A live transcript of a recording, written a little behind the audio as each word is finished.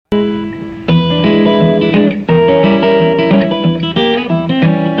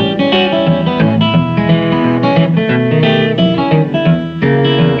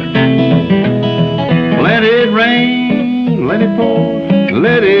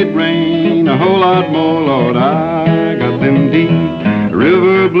it rain a whole lot more, Lord, I got them deep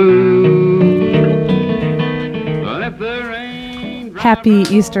river blues. Let the rain Happy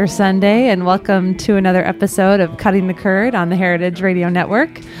Easter Sunday, and welcome to another episode of Cutting the Curd on the Heritage Radio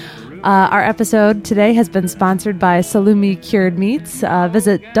Network. Our episode today has been sponsored by Salumi Cured Meats.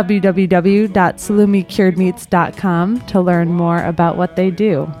 Visit www.salumicuredmeats.com to learn more about what they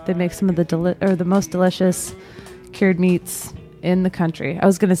do. They make some of the most delicious cured meats in the country. I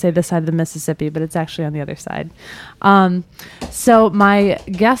was going to say this side of the Mississippi, but it's actually on the other side. So my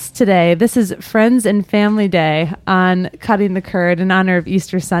guest today, this is Friends and Family Day on Cutting the Curd in honor of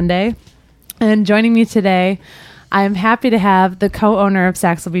Easter Sunday. And joining me today, I am happy to have the co-owner of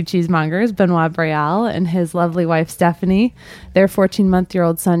Saxelby Cheesemongers, Benoit Brial, and his lovely wife, Stephanie, their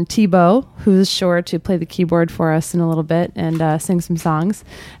 14-month-old son, Thibaut, who's sure to play the keyboard for us in a little bit and sing some songs,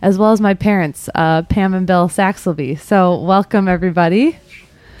 as well as my parents, Pam and Bill Saxelby. So welcome, everybody.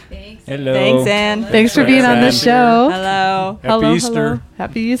 Thanks. Hello. Thanks, Ann. Thanks for being on the show. Hello. Happy Easter. Hello.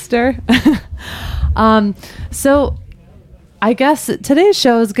 Happy Easter. So I guess today's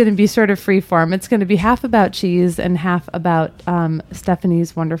show is going to be sort of freeform. It's going to be half about cheese and half about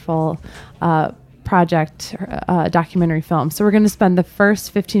Stephanie's wonderful project, documentary film. So we're going to spend the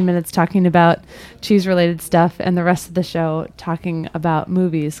first 15 minutes talking about cheese-related stuff and the rest of the show talking about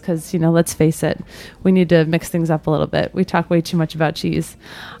movies because, let's face it, we need to mix things up a little bit. We talk way too much about cheese.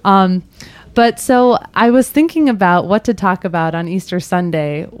 But so I was thinking about what to talk about on Easter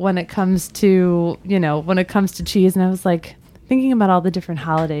Sunday when it comes to, cheese, and I was like, thinking about all the different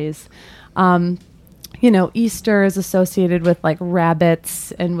holidays. Easter is associated with like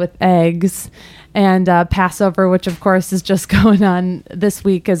rabbits and with eggs, and Passover, which of course is just going on this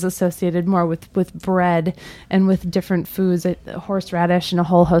week, is associated more with bread and with different foods, horseradish and a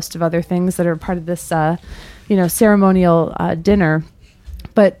whole host of other things that are part of this, ceremonial dinner.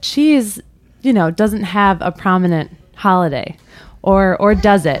 But cheese, doesn't have a prominent holiday, or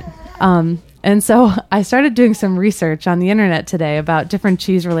does it? And so I started doing some research on the internet today about different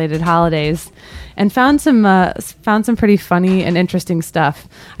cheese-related holidays and found some pretty funny and interesting stuff.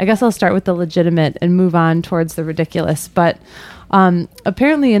 I guess I'll start with the legitimate and move on towards the ridiculous. But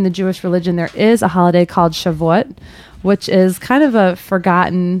apparently in the Jewish religion, there is a holiday called Shavuot, which is kind of a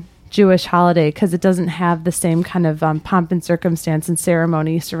forgotten Jewish holiday because it doesn't have the same kind of pomp and circumstance and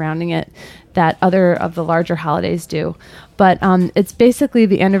ceremony surrounding it that other of the larger holidays do. But it's basically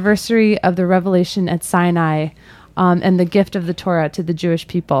the anniversary of the revelation at Sinai and the gift of the Torah to the Jewish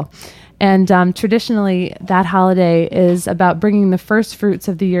people. And traditionally, that holiday is about bringing the first fruits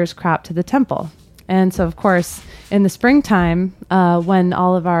of the year's crop to the temple. And so, of course, in the springtime, when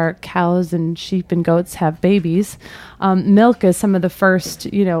all of our cows and sheep and goats have babies, milk is some of the first,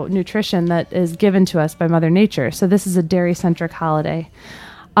 nutrition that is given to us by Mother Nature. So this is a dairy-centric holiday.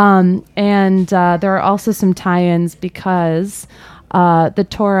 And there are also some tie-ins because the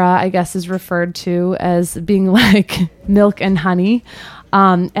Torah, I guess, is referred to as being like milk and honey.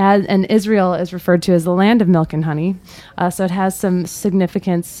 And Israel is referred to as the land of milk and honey. So it has some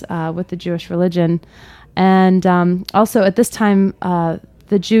significance with the Jewish religion. And also at this time,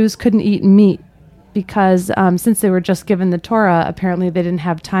 the Jews couldn't eat meat because since they were just given the Torah, apparently they didn't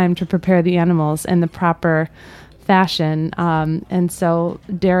have time to prepare the animals in the proper fashion. And so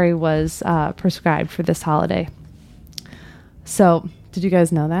dairy was prescribed for this holiday. So did you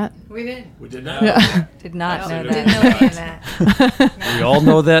guys know that? We did. We did not. Yeah. Did not know Didn't that. We all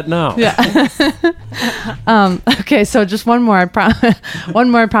know that now. Yeah. Okay, so just one more, I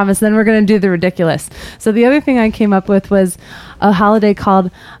promise. Then we're going to do the ridiculous. So the other thing I came up with was a holiday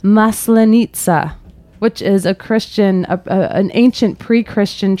called Maslenitsa, which is an ancient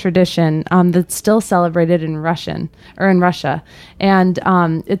pre-Christian tradition that's still celebrated in Russia. And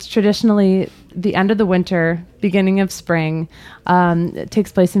it's traditionally the end of the winter, beginning of spring. It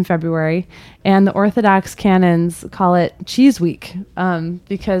takes place in February. And the Orthodox canons call it Cheese Week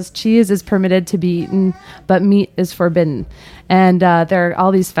because cheese is permitted to be eaten, but meat is forbidden. And there are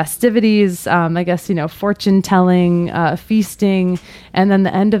all these festivities, fortune-telling, feasting. And then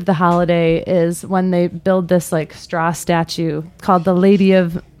the end of the holiday is when they build this like straw statue called the Lady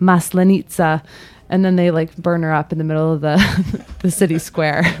of Maslenitsa. And then they like burn her up in the middle of the city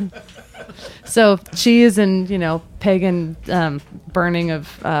square. So cheese and, pagan burning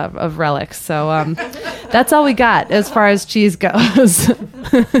of relics. So that's all we got as far as cheese goes.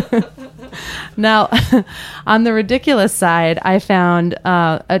 Now, on the ridiculous side, I found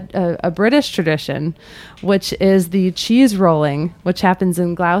a British tradition, which is the cheese rolling, which happens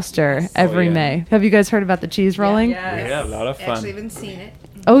in Gloucester every May. Have you guys heard about the cheese rolling? Yeah. We have a lot of fun. Actually, haven't seen it.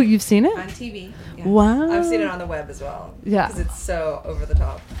 Oh, you've seen it? on TV. Yeah. Wow. I've seen it on the web as well. Yeah. Because it's so over the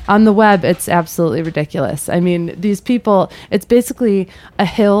top. On the web, it's absolutely ridiculous. I mean, these people, it's basically a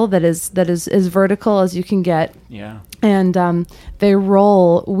hill that is as vertical as you can get. Yeah. And they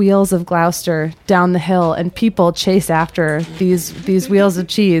roll wheels of Gloucester down the hill, and people chase after these wheels of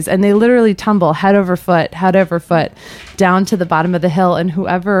cheese, and they literally tumble head over foot down to the bottom of the hill. And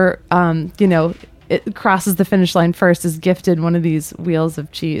whoever it crosses the finish line first is gifted one of these wheels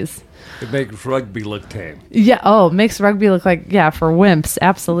of cheese. It makes rugby look tame. Yeah. Oh, makes rugby look like for wimps.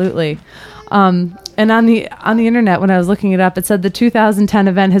 Absolutely. And on the internet, when I was looking it up, it said the 2010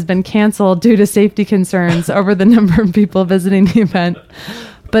 event has been canceled due to safety concerns over the number of people visiting the event.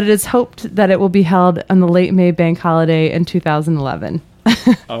 But it is hoped that it will be held on the late May bank holiday in 2011.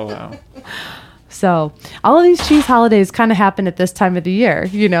 Oh, wow. So all of these cheese holidays kind of happen at this time of the year,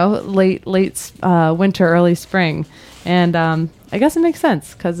 late winter, early spring. And I guess it makes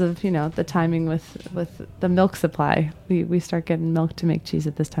sense because of, the timing with the milk supply. We start getting milk to make cheese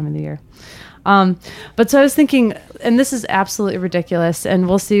at this time of the year. But so I was thinking, and this is absolutely ridiculous, and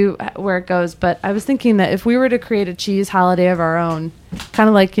we'll see where it goes, but I was thinking that if we were to create a cheese holiday of our own, kind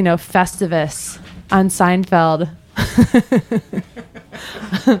of like, Festivus on Seinfeld,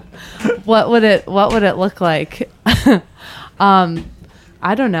 what would it look like?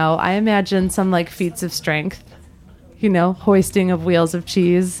 I don't know. I imagine some like feats of strength, hoisting of wheels of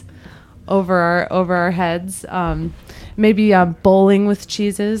cheese over our heads. Maybe bowling with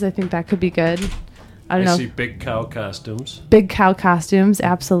cheeses. I think that could be good. I don't know. see big cow costumes. Big cow costumes,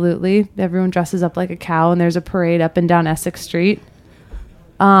 absolutely. Everyone dresses up like a cow, and there's a parade up and down Essex Street.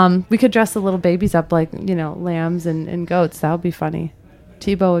 We could dress the little babies up like, lambs and goats. That would be funny.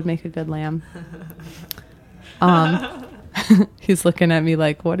 Tebow would make a good lamb. He's looking at me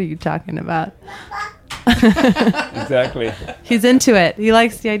like, what are you talking about? Exactly. He's into it. He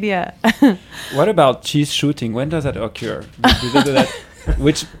likes the idea. What about cheese shooting? When does that occur? Do they do that?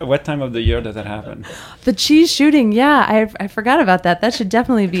 What time of the year does that happen? The cheese shooting, yeah, I forgot about that. That should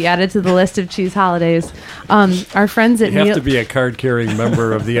definitely be added to the list of cheese holidays. Our friends at You have to be a card-carrying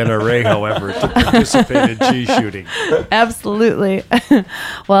member of the NRA, however, to participate in cheese shooting. Absolutely.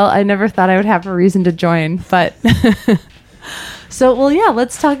 Well, I never thought I would have a reason to join, but so, well, yeah,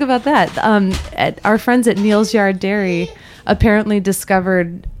 let's talk about that. Our friends at Neal's Yard Dairy apparently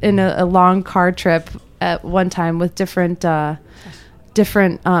discovered in a long car trip at one time with different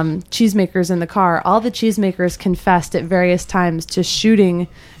cheesemakers in the car. All the cheesemakers confessed at various times to shooting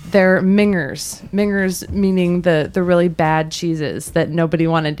their mingers. Mingers meaning the really bad cheeses that nobody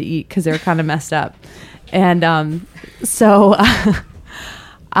wanted to eat because they were kind of messed up. And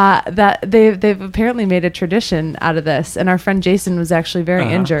that they've apparently made a tradition out of this. And our friend Jason was actually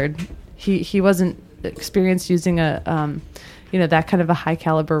very injured. He wasn't experienced using that kind of a high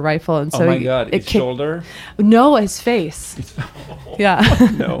caliber rifle, and so oh my God, his shoulder? No, his face. Yeah.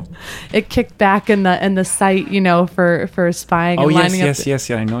 No. It kicked back in the sight, for spying and lining up. Yes,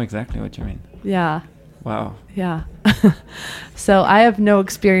 I know exactly what you mean. Yeah. Wow. Yeah. So I have no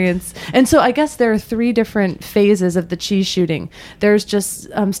experience. And so I guess there are 3 different phases of the cheese shooting. There's just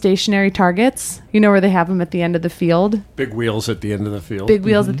stationary targets, where they have them at the end of the field. Big wheels at the end of the field. Big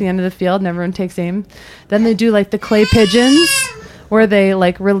wheels at the end of the field, and everyone takes aim. Then they do like the clay pigeons, where they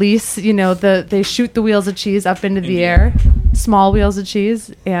like release, they shoot the wheels of cheese up into the air, small wheels of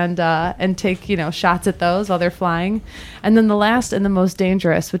cheese, and take, shots at those while they're flying. And then the last and the most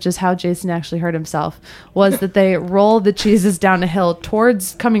dangerous, which is how Jason actually hurt himself, was that they roll the cheeses down a hill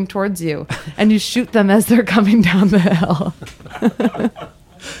coming towards you, and you shoot them as they're coming down the hill.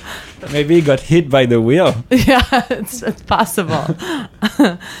 Maybe he got hit by the wheel. Yeah, it's possible.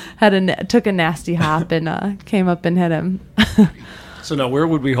 Took a nasty hop and came up and hit him. So now, where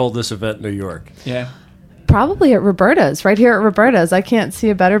would we hold this event in New York? Yeah. Probably at Roberta's, right here at Roberta's. I can't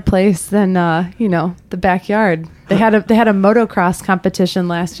see a better place than the backyard. They had a motocross competition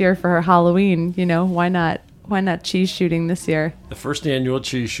last year for Halloween. Why not cheese shooting this year? The first annual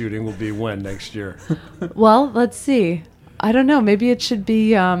cheese shooting will be when next year? Well, let's see. I don't know. Maybe it should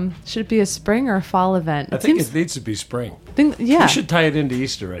be a spring or a fall event. I think it needs to be spring. Yeah. We should tie it into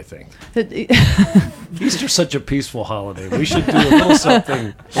Easter, I think. Easter's such a peaceful holiday. We should do a little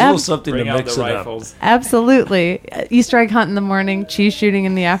something to Bring out mix the it rifles. Absolutely. Easter egg hunt in the morning, cheese shooting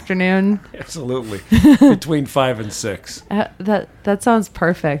in the afternoon. up. Absolutely. Between 5 and 6. That sounds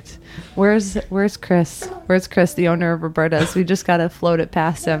perfect. Where's Chris? Where's Chris, the owner of Roberta's? We just gotta float it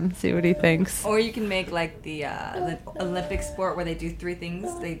past him, see what he thinks. Or you can make like the Olympic sport where they do 3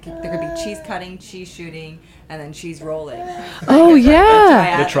 things. There could be cheese cutting, cheese shooting, and then cheese rolling. Oh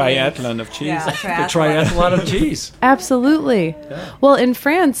yeah, The triathlon of cheese. Yeah, The triathlon of cheese. absolutely. Well, in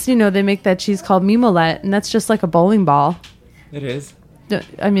France, they make that cheese called mimolette, and that's just like a bowling ball. It is.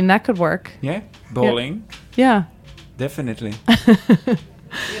 I mean, that could work. Yeah. Bowling. Yeah. Definitely.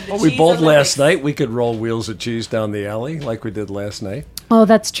 Well, we bowled last night. We could roll wheels of cheese down the alley like we did last night. Oh,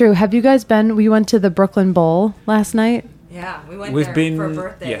 that's true. Have you guys been? We went to the Brooklyn Bowl last night. Yeah, we went We've there been- for a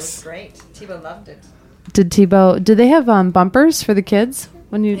birthday. yes. It was great. Tibo loved it. Did they have bumpers for the kids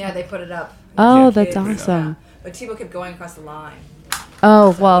when you? Yeah, they put it up. Oh, Yeah. that's Kids. awesome. But Tibo kept going across the line.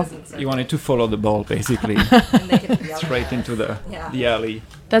 Oh So it well, wasn't so You wanted to follow the ball, basically. and they could yell Straight at into the Yeah. alley.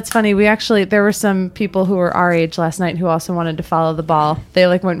 that's funny. There were some people who were our age last night who also wanted to follow the ball. They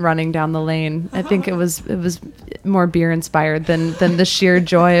went running down the lane. I think it was more beer inspired than the sheer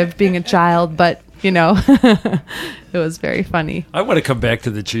joy of being a child, but it was very funny. I want to come back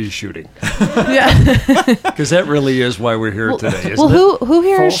to the cheese shooting Yeah. because that really is why we're here today, isn't Well, it? who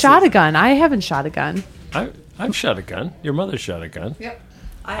here has False. shot a gun? I haven't shot a gun. I've shot a gun. Your mother shot a gun. Yep.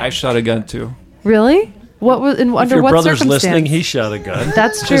 I shot a gun too. Really? What was If under your what brother's circumstance? listening, he shot a gun.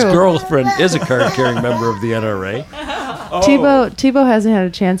 That's His true. girlfriend is a card-carrying member of the NRA. Tebow hasn't had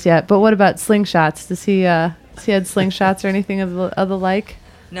a chance yet. But what about slingshots? Does he had slingshots or anything of the like?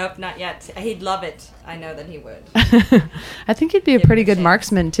 Nope, not yet. He'd love it. I know that he would. I think he'd be a Give him pretty a good chance.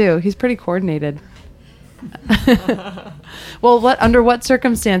 marksman too. He's pretty coordinated. Well, under what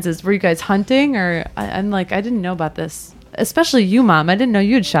circumstances were you guys hunting? Or I'm like, I didn't know about this. Especially you, Mom. I didn't know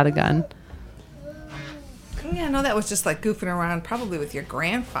you had shot a gun. Yeah, no, that was just like goofing around probably with your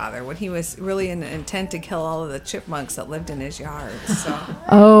grandfather when he was really in intent to kill all of the chipmunks that lived in his yard. So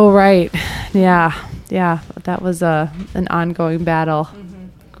Oh, right. Yeah. That was an ongoing battle.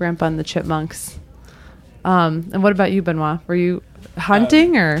 Grandpa and the chipmunks. And what about you, Benoit? Were you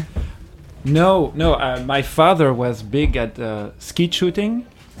hunting or? No. My father was big at skeet shooting.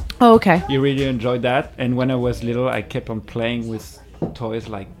 Oh, okay. He really enjoyed that. And when I was little, I kept on playing with toys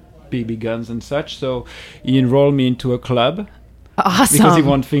like BB guns and such. So he enrolled me into a club Awesome. because he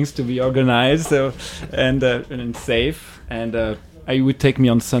wanted things to be organized and safe. And I would take me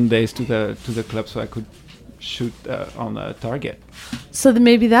on Sundays to the club so I could shoot on a target. So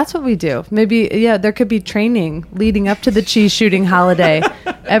maybe that's what we do. Maybe, there could be training leading up to the cheese shooting holiday.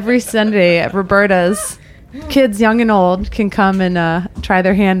 Every Sunday at Roberta's, kids young and old can come and try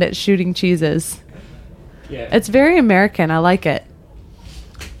their hand at shooting cheeses. Yeah. It's very American. I like it.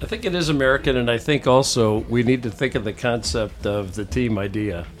 I think it is American, and I think also we need to think of the concept of the team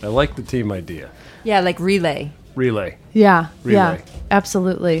idea. I like the team idea. Yeah, like relay. Relay. Yeah, yeah, Relay.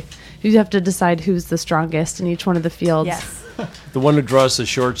 absolutely. You have to decide who's the strongest in each one of the fields. Yes. The one who draws the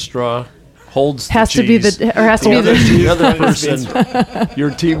short straw holds the Has to be cheese. The other person, your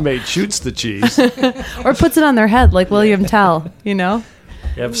teammate, shoots the cheese. or puts it on their head like William Tell,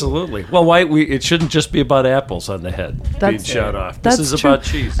 Absolutely. Well, it shouldn't just be about apples on the head being shot off. This is true. about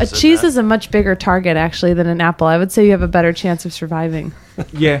cheese. A is it cheese not? is a much bigger target, actually, than an apple. I would say you have a better chance of surviving.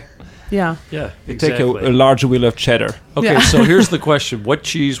 Yeah. Yeah. Yeah, Take exactly. a large wheel of cheddar. Okay, Yeah. so here's the question. What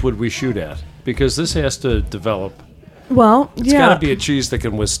cheese would we shoot at? Because this has to develop. Well, It's got to be a cheese that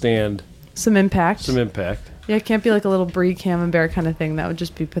can withstand some impact. some impact. Yeah, it can't be like a little brie camembert kind of thing. That would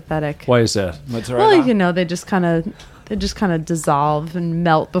just be pathetic. Why is that? Mozzarella. Well, they just kind of dissolve and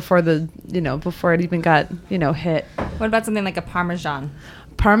melt before before it even got hit. What about something like a Parmesan?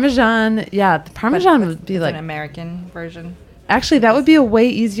 Parmesan, yeah, the Parmesan would be It's like an American version. actually that would be a way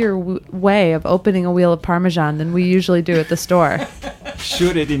easier way of opening a wheel of Parmesan than we usually do at the store.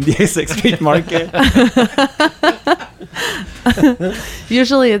 Shoot it in the Essex Street Market.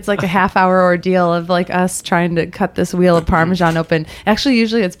 Usually it's like a half-hour ordeal of like us trying to cut this wheel of Parmesan open. Actually,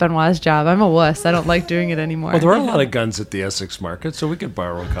 usually it's Benoit's job. I'm a wuss. I don't like doing it anymore. Well, there are a lot of guns at the Essex Market, so we could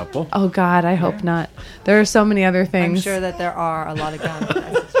borrow a couple. Oh God, I hope not. There are so many other I'm things. sure that there are a lot of guns at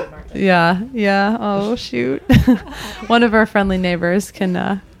the street market. Yeah. Oh shoot. One of our friendly neighbors can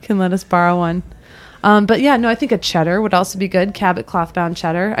let us borrow one. But yeah, no, I think a cheddar would also be good. Cabot cloth bound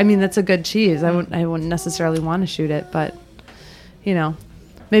cheddar. I mean, that's a good cheese. I wouldn't necessarily want to shoot it, but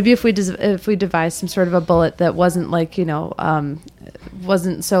maybe if we devised some sort of a bullet that wasn't like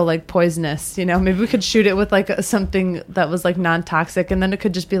wasn't so like poisonous, maybe we could shoot it with like something that was like non-toxic, and then it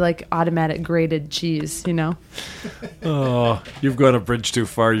could just be like automatic grated cheese. Oh, you've gone a bridge too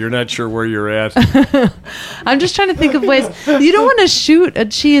far. You're not sure where you're at. I'm just trying to think of ways. You don't want to shoot a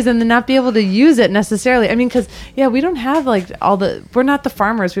cheese and then not be able to use it necessarily. I mean, because, we don't have like we're not the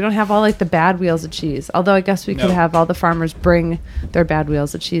farmers. We don't have all like the bad wheels of cheese. Although I guess we could have all the farmers bring their bad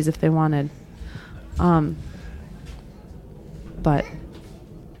wheels of cheese if they wanted. But.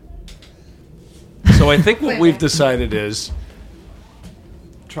 So I think what we've decided is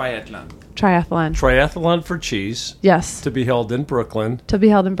Triathlon. triathlon for cheese Yes, to be held in Brooklyn to be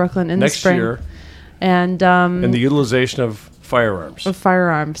held in Brooklyn in next the spring. year, And and the utilization of firearms. of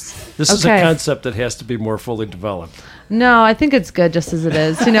firearms. This is a Okay. concept that has to be more fully developed. No, I think it's good just as it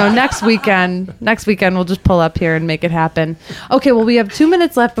is. You know, next weekend we'll just pull up here and make it happen. Okay, well, we have 2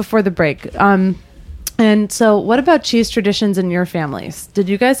 minutes left before the break. And so what about cheese traditions in your families? Did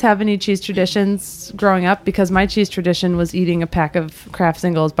you guys have any cheese traditions growing up? Because my cheese tradition was eating a pack of Kraft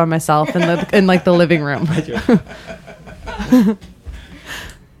Singles by myself in like the living room.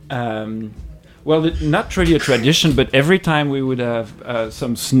 Well, not really a tradition, but every time we would have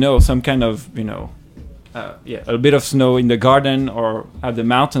some snow, some kind of, a bit of snow in the garden or at the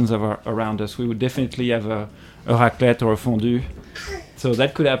mountains around us, we would definitely have a raclette or a fondue. So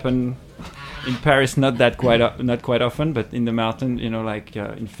that could happen in Paris, not quite often, but in the mountain,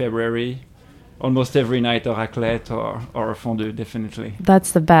 in February, almost every night a raclette or a fondue, definitely.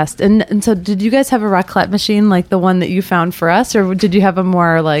 That's the best. And so did you guys have a raclette machine like the one that you found for us, or did you have a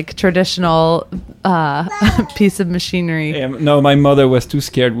more like traditional piece of machinery? No, my mother was too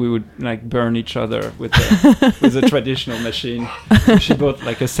scared we would like burn each other with a traditional machine. She bought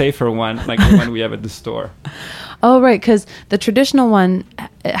like a safer one, like the one we have at the store. Oh, right, because the traditional one,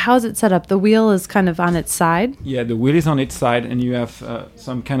 how's it set up? The wheel is kind of on its side? Yeah, the wheel is on its side, and you have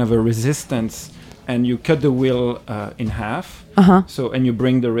some kind of a resistance, and you cut the wheel in half. Uh-huh. And you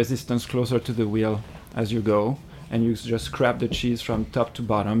bring the resistance closer to the wheel as you go, and you just scrape the cheese from top to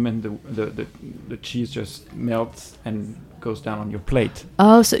bottom, and the cheese just melts and goes down on your plate.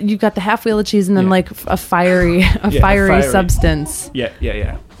 Oh, so you got the half wheel of cheese and then Yeah. like a fiery substance. Yeah.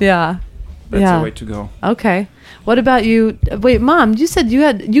 Yeah. That's Yeah. the way to go. Okay. What about you? Wait, Mom, you said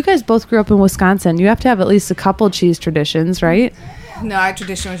you guys both grew up in Wisconsin. You have to have at least a couple cheese traditions, right? No, our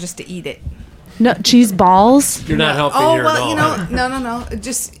tradition was just to eat it. No, cheese balls? You're not helping Oh here well, at all. no.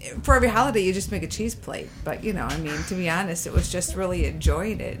 Just for every holiday, you just make a cheese plate. But to be honest, it was just really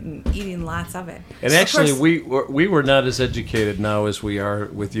enjoying it and eating lots of it. And Of actually, course- we were not as educated now as we are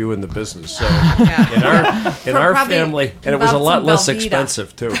with you in the business. So Yeah. in our Probably family, and it was a involved lot some less Velveeta.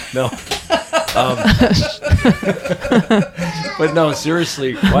 expensive too. No. But no,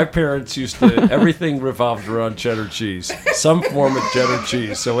 seriously, my parents used to, everything revolved around cheddar cheese, some form of cheddar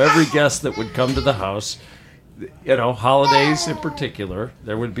cheese. So every guest that would come to the house, holidays in particular,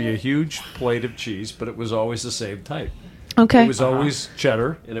 there would be a huge plate of cheese, but it was always the same type. Okay. It was always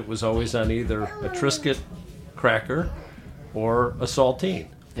cheddar, and it was always on either a Triscuit cracker or a saltine,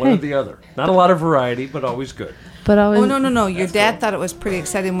 one or Hey. the other. Not a lot of variety, but always good. But always. Oh no! Your dad thought it was pretty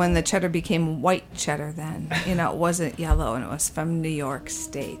exciting when the cheddar became white cheddar. Then it wasn't yellow, and it was from New York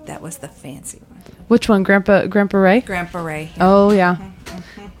State. That was the fancy one. Which one? Grandpa Ray? Grandpa Ray. Oh, yeah.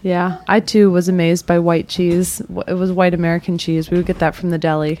 Yeah. I, too, was amazed by white cheese. It was white American cheese. We would get that from the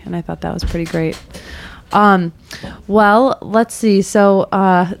deli, and I thought that was pretty great. Well, let's see. So,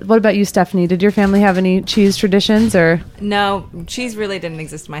 what about you, Stephanie? Did your family have any cheese traditions, or? No, cheese really didn't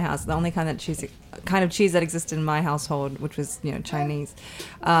exist in my house. The only kind of cheese that existed in my household, which was Chinese,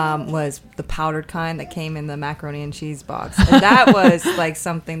 was the powdered kind that came in the macaroni and cheese box, and that was like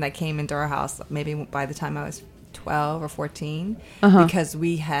something that came into our house maybe by the time I was 12 or 14, because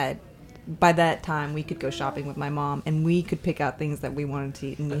we had. By that time, we could go shopping with my mom, and we could pick out things that we wanted to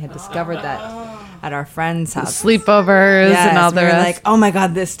eat, and we had discovered that at our friends' house. Sleepovers and all the we were rest. like, oh my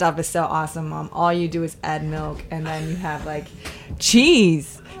god, this stuff is so awesome, Mom. All you do is add milk, and then you have like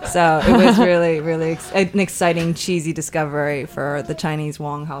cheese. So it was really, really an exciting cheesy discovery for the Chinese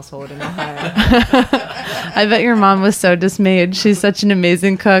Wong household in Ohio. I bet your mom was so dismayed. She's such an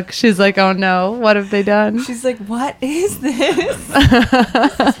amazing cook. She's like, oh no, what have they done? She's like, what is this?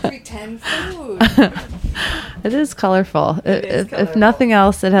 Pretend food. It is colorful. If colorful. nothing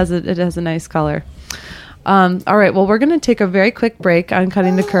else, it has a nice color. All right. Well, we're going to take a very quick break on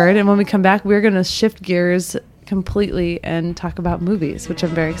Cutting the Curd, and when we come back, we're going to shift gears completely and talk about movies, which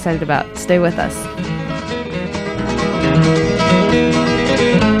I'm very excited about. Stay with us.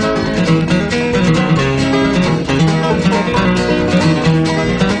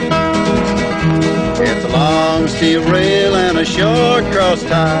 It's a long steel rail and a short cross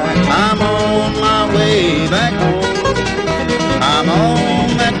tie. I'm on my way back home. I'm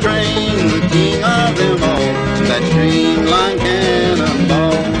on that train, the king of them all, that streamline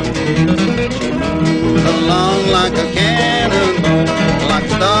cannonball. She moves along like a cannonball, like a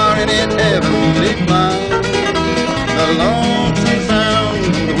star in its heavenly cloud. The lonesome sound,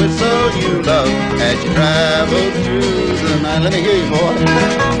 the whistle you love, as you travel through the night. Let me hear you,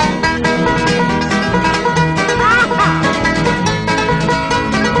 boy.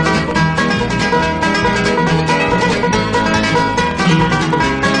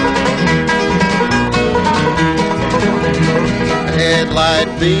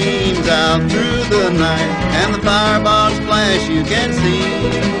 beams out through the night, and the firebox flash you can see.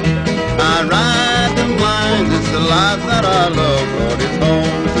 I ride them blinds, it's the life that I love, Lord, it's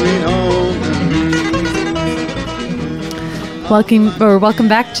home, sweet home to me. Welcome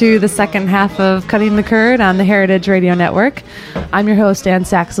back to the second half of Cutting the Curd on the Heritage Radio Network. I'm your host, Ann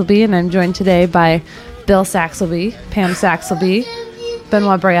Saxelby, and I'm joined today by Bill Saxelby, Pam Saxelby,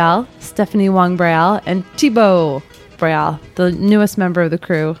 Benoit Breal, Stephanie Wong Breal, and Thibaut Breal, the newest member of the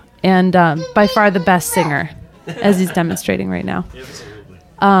crew, and by far the best singer, as he's demonstrating right now.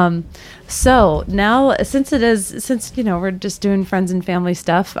 So now, since we're just doing friends and family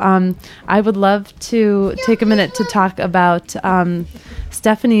stuff, I would love to take a minute to talk about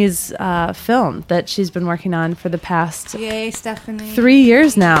Stephanie's film that she's been working on for the past Yay, Stephanie. 3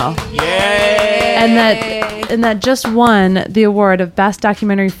 years now. Yay! And that just won the award of Best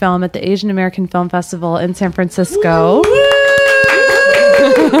Documentary Film at the Asian American Film Festival in San Francisco.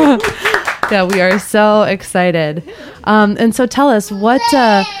 Yeah, we are so excited. And so tell us, what's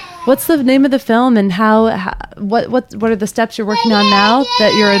the name of the film, and what are the steps you're working on now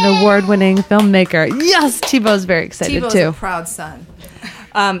that you're an award-winning filmmaker? Yes, Thibaut's very excited Thibaut's too. a proud son.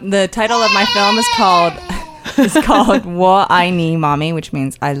 The title of my film is called Wo Ai Ni Mommy, which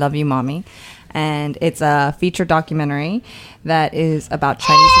means I love you, mommy, and it's a feature documentary that is about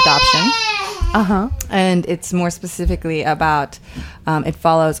Chinese adoption. And it's more specifically about it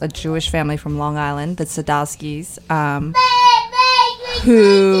follows a Jewish family from Long Island, the Sadowskis,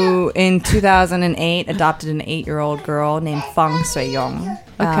 who in 2008 adopted an 8-year-old girl named Fang Sui-yong.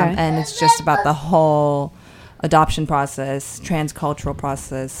 Okay. And it's just about the whole adoption process, transcultural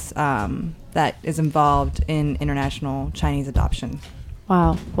process that is involved in international Chinese adoption.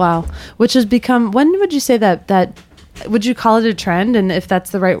 Wow. Which has become, when would you say that would you call it a trend? And if that's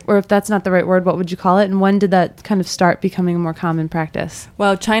the right, or if that's not the right word, what would you call it? And when did that kind of start becoming a more common practice?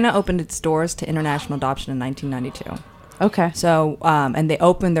 Well, China opened its doors to international adoption in 1992. Okay. So, and they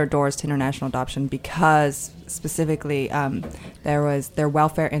opened their doors to international adoption because specifically their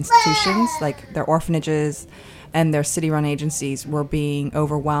welfare institutions, like their orphanages and their city-run agencies, were being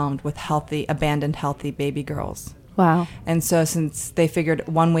overwhelmed with abandoned healthy baby girls. Wow. And so since they figured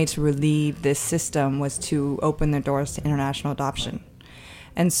one way to relieve this system was to open their doors to international adoption.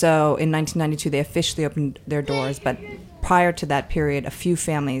 And so in 1992, they officially opened their doors, but prior to that period, a few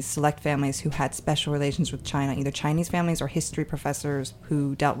families, select families who had special relations with China, either Chinese families or history professors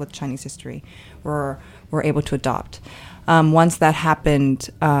who dealt with Chinese history, were able to adopt. Once that happened,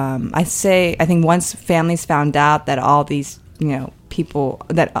 I think once families found out that all these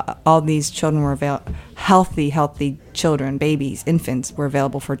all these children were healthy children, babies, infants were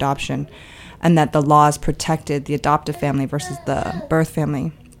available for adoption, and that the laws protected the adoptive family versus the birth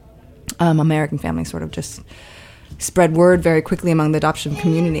family, American family sort of just spread word very quickly among the adoption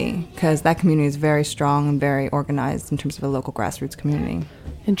community, because that community is very strong and very organized in terms of a local grassroots community.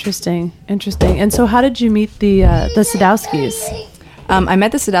 Interesting. And so how did you meet the Sadowskis? I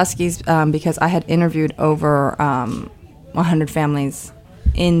met the Sadowskis because I had interviewed over 100 families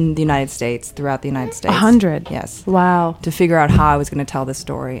in the United States, throughout the United States. 100? Yes. Wow. To figure out how I was going to tell this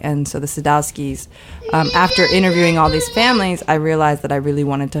story. And so the Sadowskis, after interviewing all these families, I realized that I really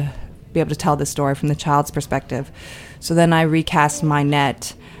wanted to be able to tell this story from the child's perspective. So then I recast my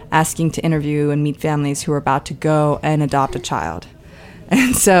net, asking to interview and meet families who were about to go and adopt a child.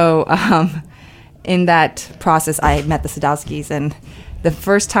 And so in that process, I met the Sadowskis. And the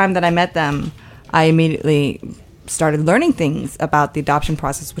first time that I met them, I immediately started learning things about the adoption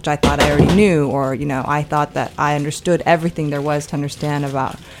process, which I thought I already knew, or, I thought that I understood everything there was to understand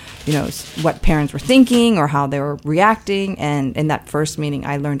about, what parents were thinking or how they were reacting. And in that first meeting,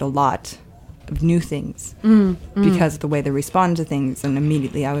 I learned a lot of new things because of the way they respond to things. And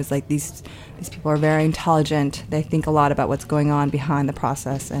immediately I was like, these people are very intelligent. They think a lot about what's going on behind the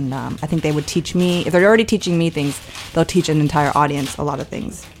process. And I think they would teach me, if they're already teaching me things, they'll teach an entire audience a lot of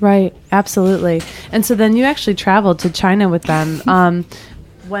things. Right, absolutely. And so then you actually traveled to China with them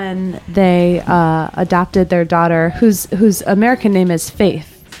when they adopted their daughter, whose American name is Faith.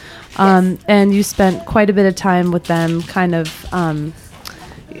 Yes. And you spent quite a bit of time with them, kind of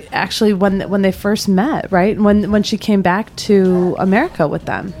actually when they first met, right? When she came back to America with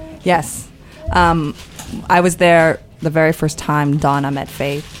them. Yes. I was there the very first time Donna met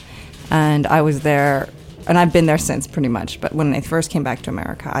Faith, and I was there, and I've been there since pretty much, but when they first came back to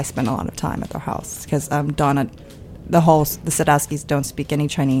America, I spent a lot of time at their house, because Donna, the Sadowskis don't speak any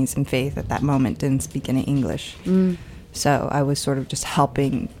Chinese, and Faith at that moment didn't speak any English. So I was sort of just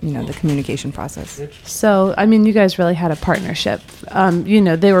helping, the communication process. So, I mean, you guys really had a partnership.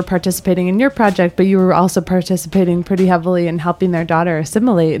 They were participating in your project, but you were also participating pretty heavily in helping their daughter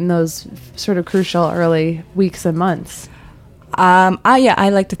assimilate in those sort of crucial early weeks and months. I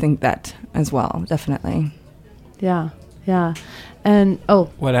like to think that as well, definitely. Yeah. And,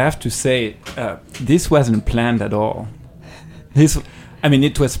 What I have to say, this wasn't planned at all.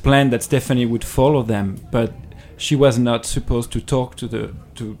 It was planned that Stephanie would follow them, but she was not supposed to talk to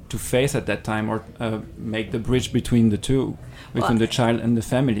Faith at that time or make the bridge between the two, between the child and the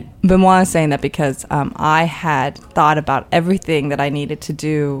family. Benoit is saying that because I had thought about everything that I needed to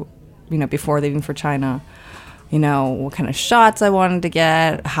do, before leaving for China. What kind of shots I wanted to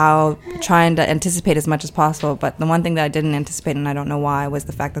get, trying to anticipate as much as possible. But the one thing that I didn't anticipate, and I don't know why, was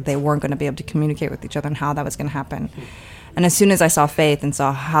the fact that they weren't going to be able to communicate with each other and how that was going to happen. And as soon as I saw Faith and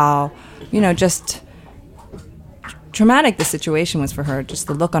saw how, just traumatic the situation was for her, just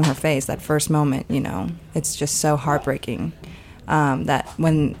the look on her face, that first moment, it's just so heartbreaking. That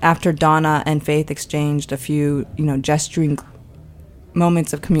when after Donna and Faith exchanged a few, gesturing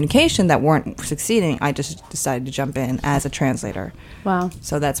moments of communication that weren't succeeding, I just decided to jump in as a translator. wow.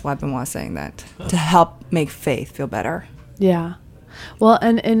 So that's why Benoit saying that, to help make Faith feel better. Yeah. Well,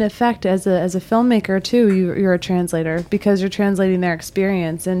 and in effect, as a filmmaker too, you're a translator because you're translating their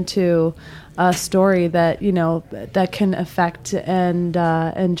experience into a story that that can affect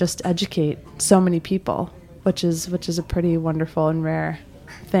and just educate so many people, which is a pretty wonderful and rare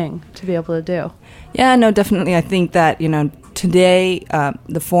thing to be able to do. Yeah, no, definitely. I think that today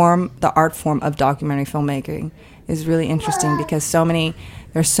the art form of documentary filmmaking is really interesting because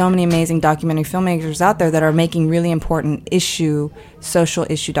there's so many amazing documentary filmmakers out there that are making really important social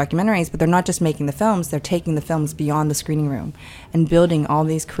issue documentaries, but they're not just making the films, they're taking the films beyond the screening room and building all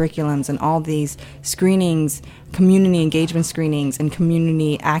these curriculums and all these screenings, community engagement screenings and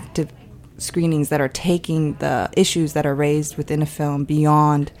community active screenings that are taking the issues that are raised within a film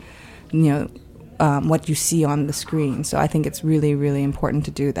beyond, what you see on the screen. So I think it's really, really important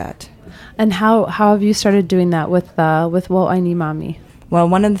to do that. And how have you started doing that with Wo Aini Mami? Well,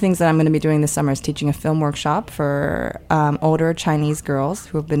 one of the things that I'm going to be doing this summer is teaching a film workshop for older Chinese girls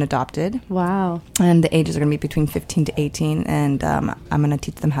who have been adopted. Wow. And the ages are going to be between 15 to 18. And I'm going to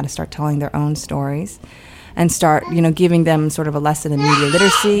teach them how to start telling their own stories and start, giving them sort of a lesson in media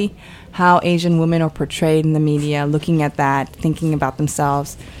literacy, how Asian women are portrayed in the media, looking at that, thinking about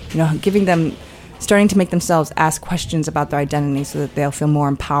themselves, starting to make themselves ask questions about their identity so that they'll feel more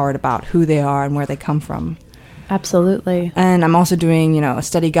empowered about who they are and where they come from. Absolutely. And I'm also doing, a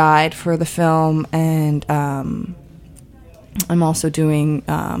study guide for the film, and I'm also doing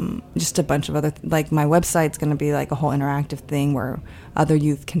just a bunch of other, my website's going to be like a whole interactive thing where other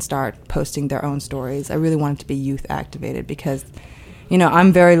youth can start posting their own stories. I really want it to be youth activated because,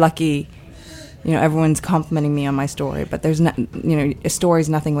 I'm very lucky. Everyone's complimenting me on my story, but there's not, a story's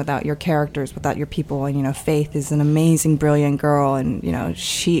nothing without your characters, without your people. And, Faith is an amazing, brilliant girl, and,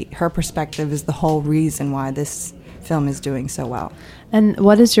 her perspective is the whole reason why this film is doing so well. And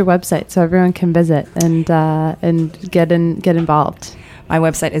what is your website so everyone can visit and get involved? My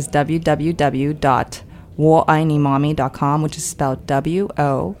website is www.woainimommy.com, which is spelled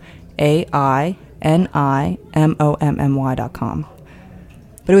WOAINIMOMMY.com.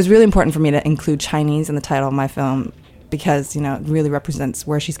 But it was really important for me to include Chinese in the title of my film because, it really represents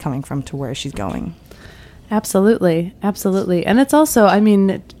where she's coming from to where she's going. Absolutely. And it's also,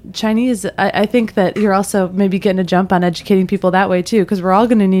 Chinese, I think that you're also maybe getting a jump on educating people that way too, because we're all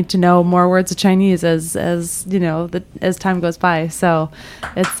going to need to know more words of Chinese as time goes by. So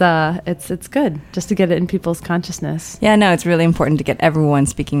it's good just to get it in people's consciousness. Yeah, no, it's really important to get everyone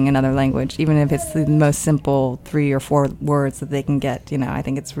speaking another language, even if it's the most simple 3 or 4 words that they can get. I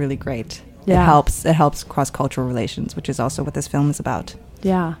think it's really great. Yeah. It helps cross-cultural relations, which is also what this film is about.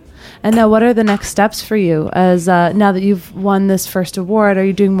 Yeah. And now what are the next steps for you as now that you've won this first award? Are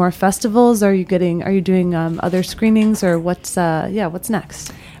you doing more festivals? Are you doing other screenings, or what's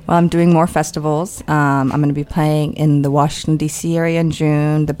next? Well, I'm doing more festivals. I'm going to be playing in the Washington, D.C. area in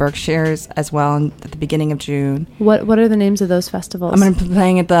June, the Berkshires as well at the beginning of June. What are the names of those festivals? I'm going to be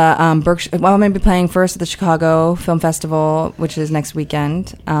playing at the Berkshire. Well, I'm going to be playing first at the Chicago Film Festival, which is next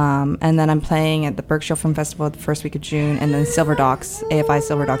weekend. And then I'm playing at the Berkshire Film Festival the first week of June, and then AFI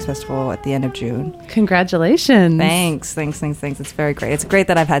Silver Docs Festival at the end of June. Congratulations. Thanks. It's very great. It's great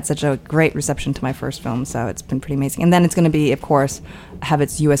that I've had such a great reception to my first film, so it's been pretty amazing. And then it's going to be, of course, have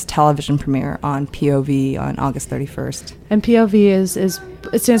its U.S. television premiere on POV on August 31st. And POV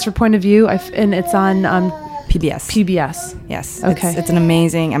it stands for point of view, and it's on PBS. PBS. Yes. Okay. It's an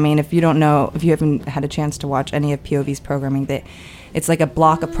amazing. I mean, if you don't know, if you haven't had a chance to watch any of POV's programming, it's like a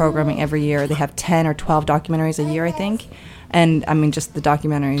block of programming every year. They have 10 or 12 documentaries a year, I think. And I mean, just the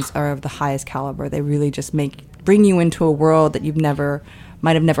documentaries are of the highest caliber. They really just bring you into a world that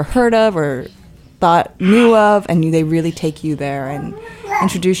might have never heard of or knew of, and they really take you there and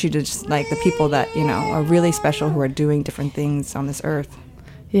introduce you to just like the people that are really special, who are doing different things on this earth.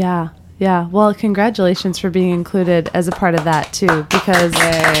 Yeah. Yeah. Well, congratulations for being included as a part of that too, because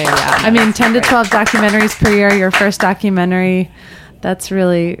I mean, 10 to 12 documentaries per year, your first documentary, that's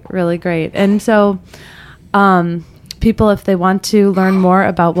really, really great. And so, people, if they want to learn more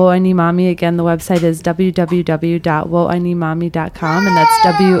about Wo Ani Mommy, again, the website is www.woanimommy.com, and that's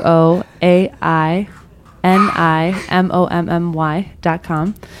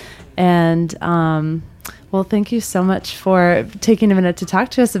WOAINIMOMMY.com. And well, thank you so much for taking a minute to talk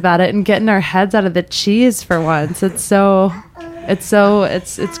to us about it and getting our heads out of the cheese for once. It's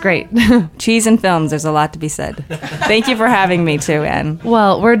great. Cheese and films, there's a lot to be said. Thank you for having me too, Anne.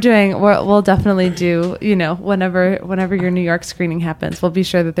 Well, we'll definitely do, whenever your New York screening happens, we'll be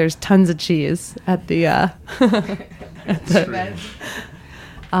sure that there's tons of cheese at the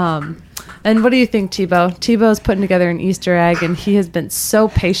and what do you think, Thibaut? Thibaut's putting together an Easter egg, and he has been so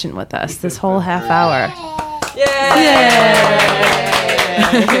patient with us this whole half hour. Yay,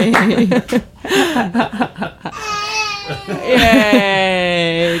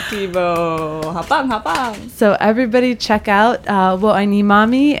 Thibaut. Habang. So everybody check out Wo Ani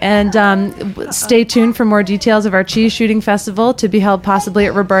Mommy, and stay tuned for more details of our cheese shooting festival, to be held possibly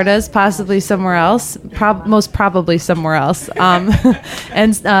at Roberta's, possibly somewhere else, most probably somewhere else. And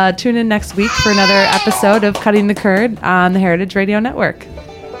tune in next week for another episode of Cutting the Curd on the Heritage Radio Network.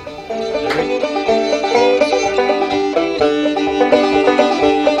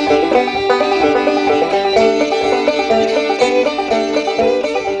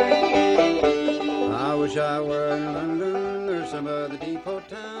 I wish I were in London or some other depot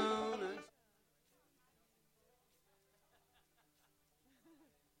town.